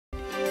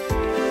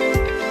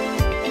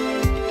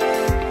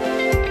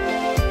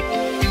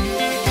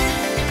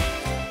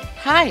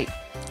Hi,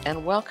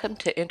 and welcome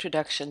to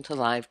Introduction to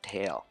Live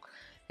Tail.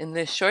 In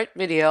this short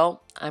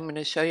video, I'm going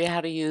to show you how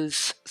to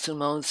use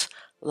Sumo's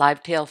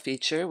Live Tail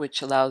feature,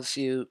 which allows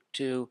you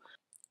to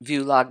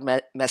view log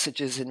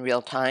messages in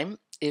real time.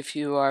 If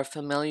you are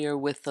familiar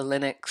with the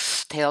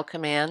Linux tail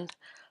command,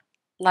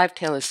 Live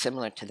Tail is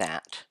similar to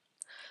that.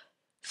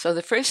 So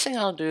the first thing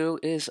I'll do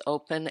is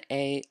open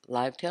a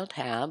Live Tail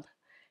tab,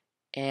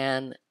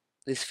 and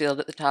this field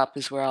at the top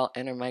is where I'll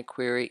enter my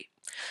query.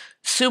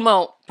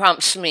 Sumo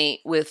prompts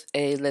me with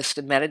a list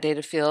of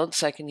metadata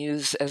fields I can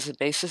use as a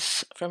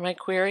basis for my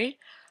query.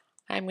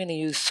 I'm going to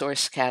use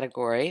source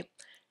category,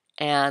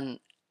 and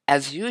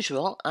as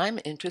usual, I'm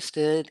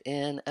interested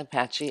in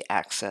Apache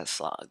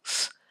access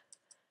logs.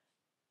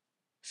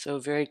 So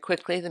very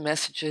quickly, the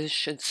messages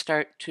should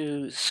start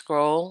to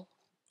scroll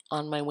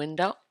on my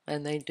window,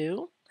 and they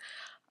do.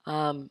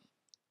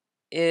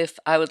 If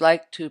I would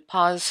like to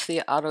pause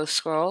the auto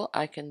scroll,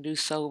 I can do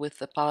so with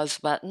the pause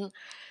button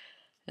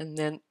and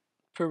then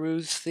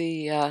peruse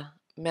the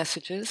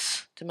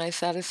messages to my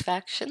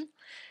satisfaction,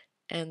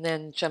 and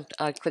then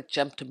click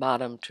jump to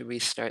bottom to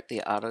restart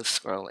the auto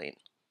scrolling.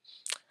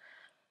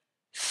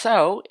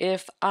 So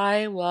if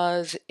I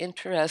was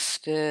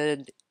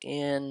interested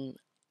in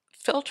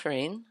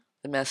filtering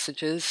the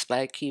messages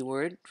by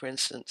keyword, for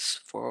instance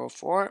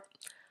 404,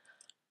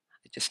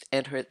 I just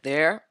enter it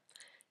there,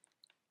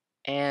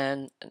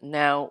 and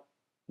now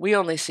we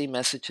only see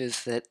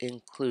messages that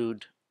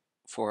include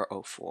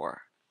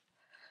 404.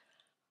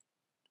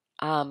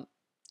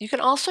 You can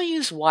also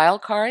use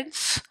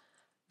wildcards.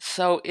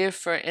 So if,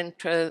 for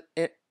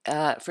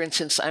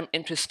instance, I'm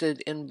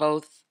interested in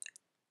both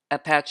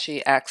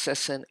Apache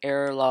access and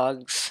error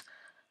logs,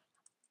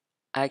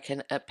 I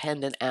can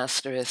append an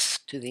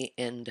asterisk to the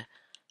end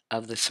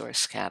of the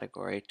source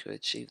category to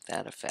achieve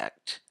that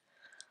effect.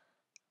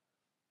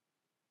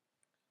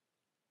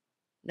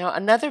 Now,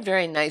 another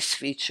very nice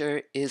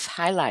feature is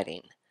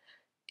highlighting.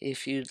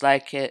 If you'd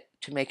like it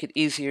to make it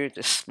easier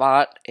to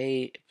spot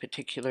a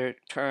particular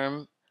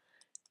term,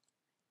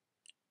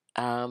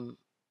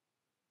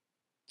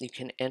 you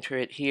can enter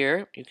it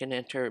here. You can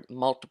enter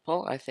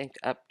multiple, I think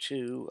up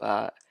to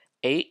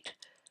 8.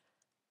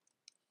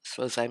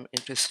 Suppose I'm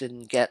interested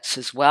in gets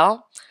as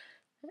well.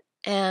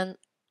 And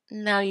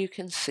now you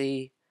can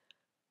see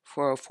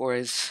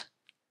 404s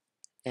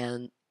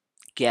and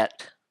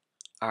get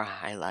are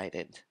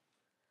highlighted.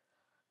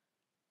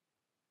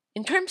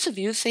 In terms of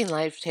using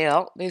Live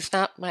Tail, there's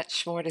not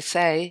much more to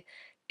say.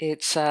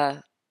 It's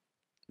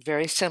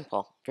very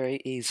simple, very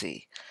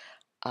easy.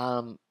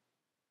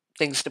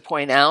 Things to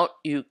point out,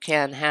 you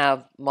can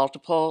have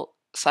multiple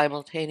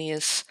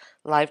simultaneous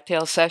Live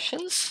Tail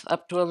sessions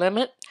up to a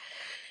limit.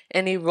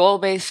 Any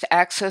role-based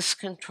access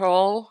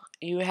control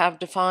you have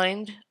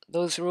defined,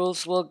 those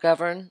rules will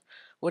govern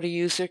what a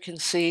user can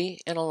see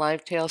in a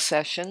Live Tail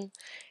session.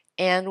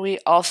 And we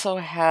also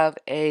have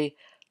a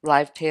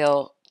Live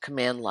Tail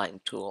command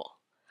line tool.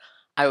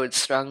 I would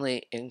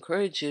strongly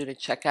encourage you to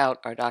check out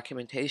our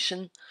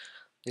documentation.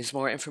 There's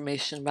more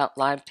information about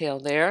Live Tail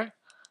there,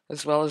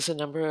 as well as a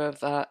number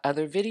of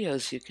other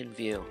videos you can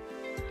view.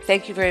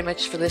 Thank you very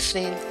much for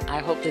listening. I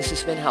hope this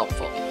has been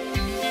helpful.